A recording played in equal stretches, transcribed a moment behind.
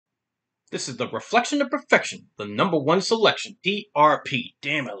This is the reflection of perfection, the #1 selection, T.R.P.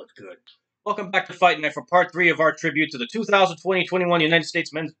 Damn, I look good. Welcome back to Fight Night for part 3 of our tribute to the 2020-21 United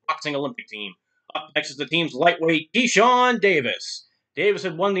States Men's Boxing Olympic team. Up next is the team's lightweight Keyshawn Davis. Davis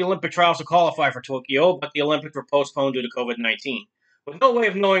had won the Olympic trials to qualify for Tokyo, but the Olympics were postponed due to COVID-19. With no way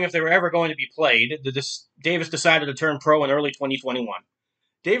of knowing if they were ever going to be played, Davis decided to turn pro in early 2021.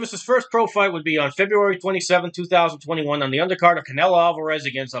 Davis's first pro fight would be on February 27, 2021 on the undercard of Canelo Alvarez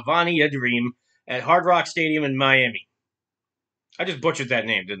against Avni Yildirim at Hard Rock Stadium in Miami. I just butchered that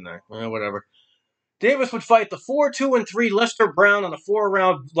name, didn't I? Whatever. Davis would fight the 4-2-3 Lester Brown on a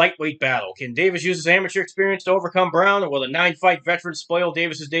 4-round lightweight battle. Can Davis use his amateur experience to overcome Brown, or will the 9-fight veteran spoil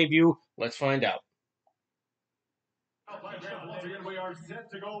Davis's debut? Let's find out. Once again, we are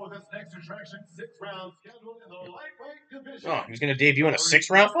set to go with this next attraction, 6-round schedule in the lightweight division. Oh, he's going to debut in a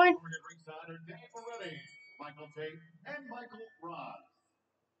 6-round fight? Michael Tate and Michael Ross.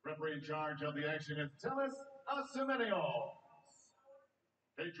 Referee in charge of the action is Tellis Asimenios.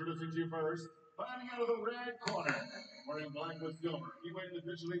 Introducing to you first, fighting out of the red corner, wearing black with silver. He weighed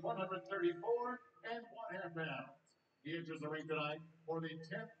individually 134 and 1/2 pounds. He enters the ring tonight for the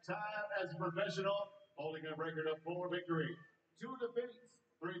 10th time as a professional, holding a record of 4 victories, 2 defeats,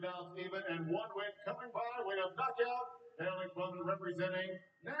 3 bouts even, and 1 win coming by way of knockout. Hailing from and representing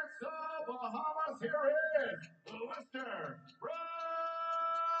Nassau, Bahamas, here is Lester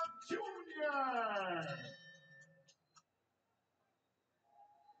Brown Jr.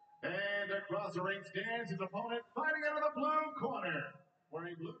 And across the ring stands his opponent, fighting out of the blue corner,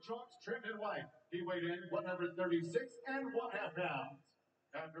 wearing blue trunks trimmed in white. He weighed in 136 and 1/2 pounds.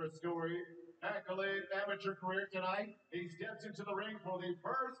 After a storied accolade amateur career tonight, he steps into the ring for the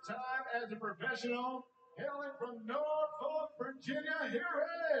first time as a professional. Hailing from Norfolk, Virginia, here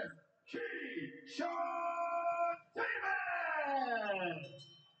is Keyshawn Davis.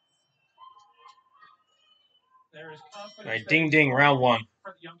 There is confidence. All right, ding ding, round 1.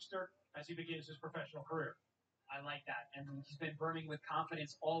 For the youngster as he begins his professional career. I like that. And he's been burning with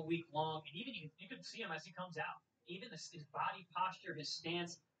confidence all week long. And even you can see him as he comes out. Even his body posture, his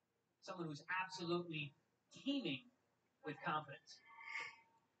stance, someone who's absolutely teeming with confidence.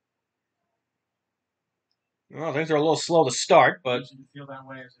 Well, things are a little slow to start, but Easy to feel that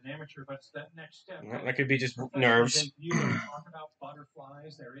way as an amateur, but it's that next step. that could be just nerves. You talk about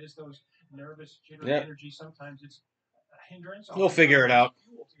butterflies. There is those nervous, jittery energy. Sometimes it's a hindrance. We'll figure it out.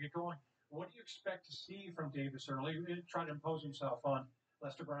 To get going. What do you expect to see from Davis early? Try to impose himself on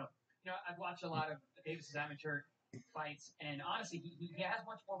Lester Brown. You know, I've watched a lot of Davis's amateur fights, and honestly, he has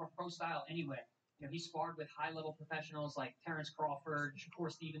much more of a pro style anyway. You know, he sparred with high-level professionals like Terrence Crawford, Shakur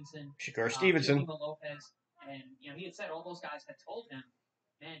Stevenson, Lima Lopez, and you know, he had said all those guys had told him,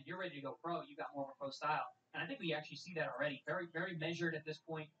 "Man, you're ready to go pro. You got more of a pro style." And I think we actually see that already. Very, very measured at this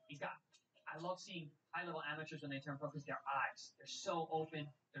point. I love seeing high-level amateurs when they turn pro because their eyes, they're so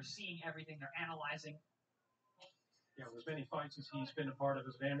open. They're seeing everything. They're analyzing. You know, there's many fights as he's been a part of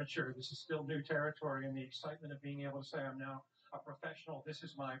as an amateur. This is still new territory, and the excitement of being able to say, I'm now a professional. This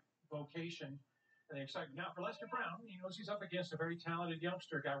is my vocation. And the excitement. Now, for Lester Brown, he knows he's up against a very talented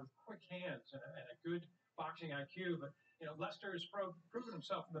youngster, a guy with quick hands and a good boxing IQ. But, you know, Lester has proven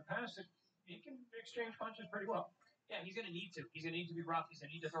himself in the past that he can exchange punches pretty well. Yeah, he's going to need to. He's going to need to be rough. He's going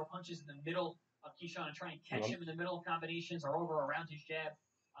to need to throw punches in the middle of Keyshawn and try and catch him in the middle of combinations or over around his jab.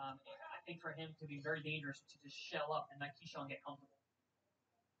 I think for him to be very dangerous to just shell up and let Keyshawn get comfortable.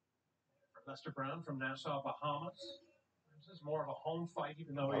 For Lester Brown from Nassau, Bahamas. This is more of a home fight,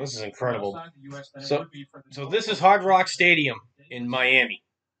 even though this is incredible. The US than So, it would be for so this is Hard Rock Stadium in Miami.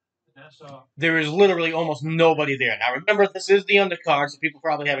 There is literally almost nobody there. Now, remember, this is the undercard, so people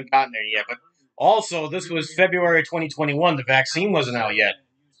probably haven't gotten there yet. But also, this was February 2021. The vaccine wasn't out yet.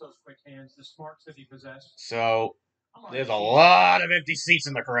 So there's a lot of empty seats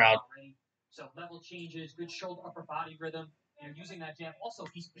in the crowd. So level changes, good shoulder upper body rhythm. You know, using that jab. Also,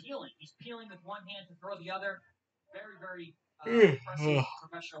 he's peeling. He's peeling with one hand to throw the other. Very, very impressive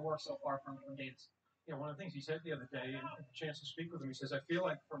professional work so far from Davis. You know, one of the things he said the other day, and a chance to speak with him, he says, I feel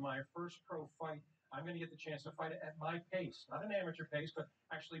like for my first pro fight, I'm going to get the chance to fight at my pace. Not an amateur pace, but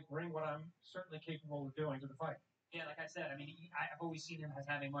actually bring what I'm certainly capable of doing to the fight. Yeah, like I said, I mean, I've always seen him as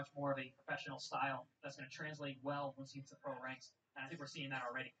having much more of a professional style that's going to translate well once he hits the pro ranks. And I think we're seeing that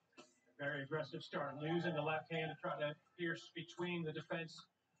already. Very aggressive start, losing the left hand to try to pierce between the defense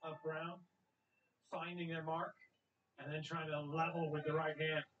of Brown, finding their mark, and then trying to level with the right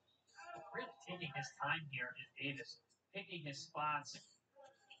hand. Really taking his time here is Davis, picking his spots,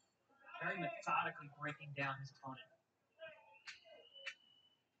 very methodically breaking down his opponent.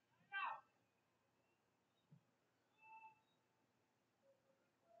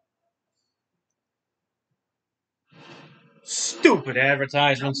 stupid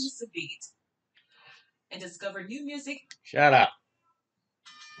advertisements. And discover new music. Shut up.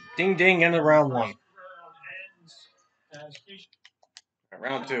 Ding ding, end of round 1.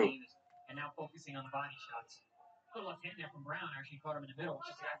 Round 2. And now focusing on the body shots. Good left hand there from Brown. Actually caught him in the middle,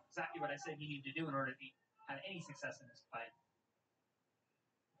 which is exactly what I said he needed to do in order to have any success in this fight.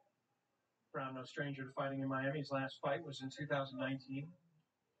 Brown, no stranger to fighting in Miami. His last fight was in 2019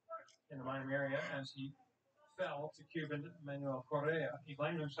 in the Miami area as he fell to Cuban Manuel Correa. He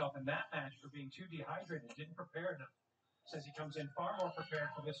blamed himself in that match for being too dehydrated, didn't prepare enough. Says he comes in far more prepared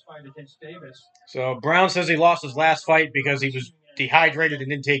for this fight against Davis. So Brown says he lost his last fight because he was dehydrated and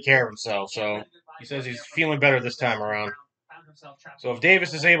didn't take care of himself. So he says he's feeling better this time around. So if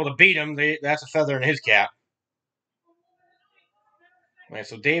Davis is able to beat him, that's a feather in his cap. All right,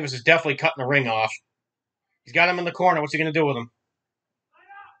 so Davis is definitely cutting the ring off. He's got him in the corner. What's he going to do with him?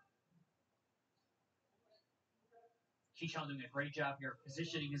 Keyshawn doing a great job here,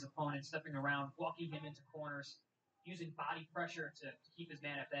 positioning his opponent, stepping around, walking him into corners, using body pressure to keep his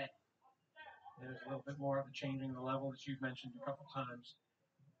man at bay. There's a little bit more of the changing the level that you've mentioned a couple times.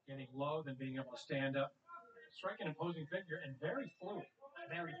 Getting low, then being able to stand up. Striking an imposing figure and very fluid.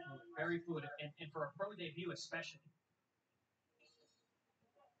 Very fluid. Very fluid. And for a pro debut especially.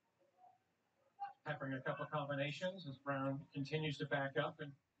 Peppering a couple of combinations as Brown continues to back up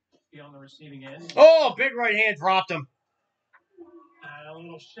and be on the receiving end. Oh, big right hand dropped him. And a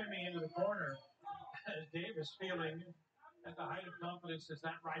little shimmy into the corner as Davis feeling at the height of confidence as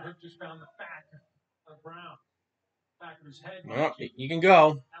that right hook just found the back of Brown. Back of his head. Well, you can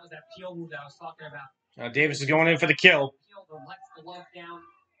go. That was that peel move that I was talking about. Now Davis is going in for the kill. Lets the love down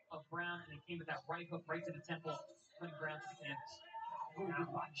of Brown, and he came with that right hook right to the temple, putting Brown to the canvas.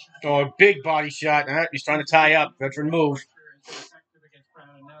 Oh, a big body shot. He's trying to tie up. Veteran move. Against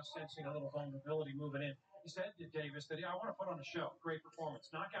Brown and now sensing a little vulnerability moving in. He said to Davis that I want to put on a show. Great performance.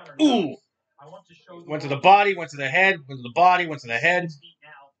 Knockout or not. Ooh. I want to show went to the body, went to the head, went to the body, went to the head.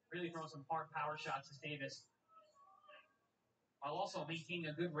 Now, really throwing some hard power shots as Davis. While also maintaining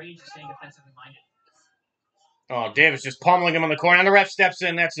a good range of staying defensively minded. Oh, Davis just pummeling him on the corner. And the ref steps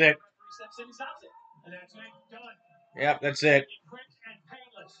in. That's it. Steps in and stops it. And that's it. Done. Yep, that's it. Quick and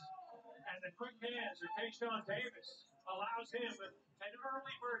painless. And the quick hands of Keyshawn Davis allows him an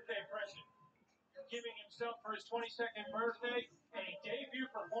early birthday present. Giving himself for his 22nd birthday a debut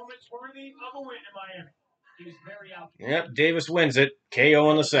performance worthy of a win in Miami. He was very out. Yep, Davis wins it. KO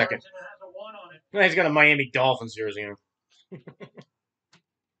on the second. He's got a Miami Dolphins jersey on.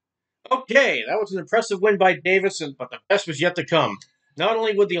 Okay, that was an impressive win by Davis, but the best was yet to come. Not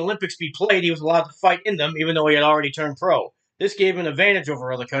only would the Olympics be played, he was allowed to fight in them, even though he had already turned pro. This gave him an advantage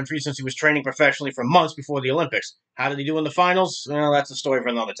over other countries since he was training professionally for months before the Olympics. How did he do in the finals? Well, that's a story for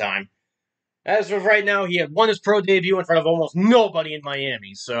another time. As of right now, he had won his pro debut in front of almost nobody in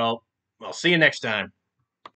Miami, so, well, see you next time.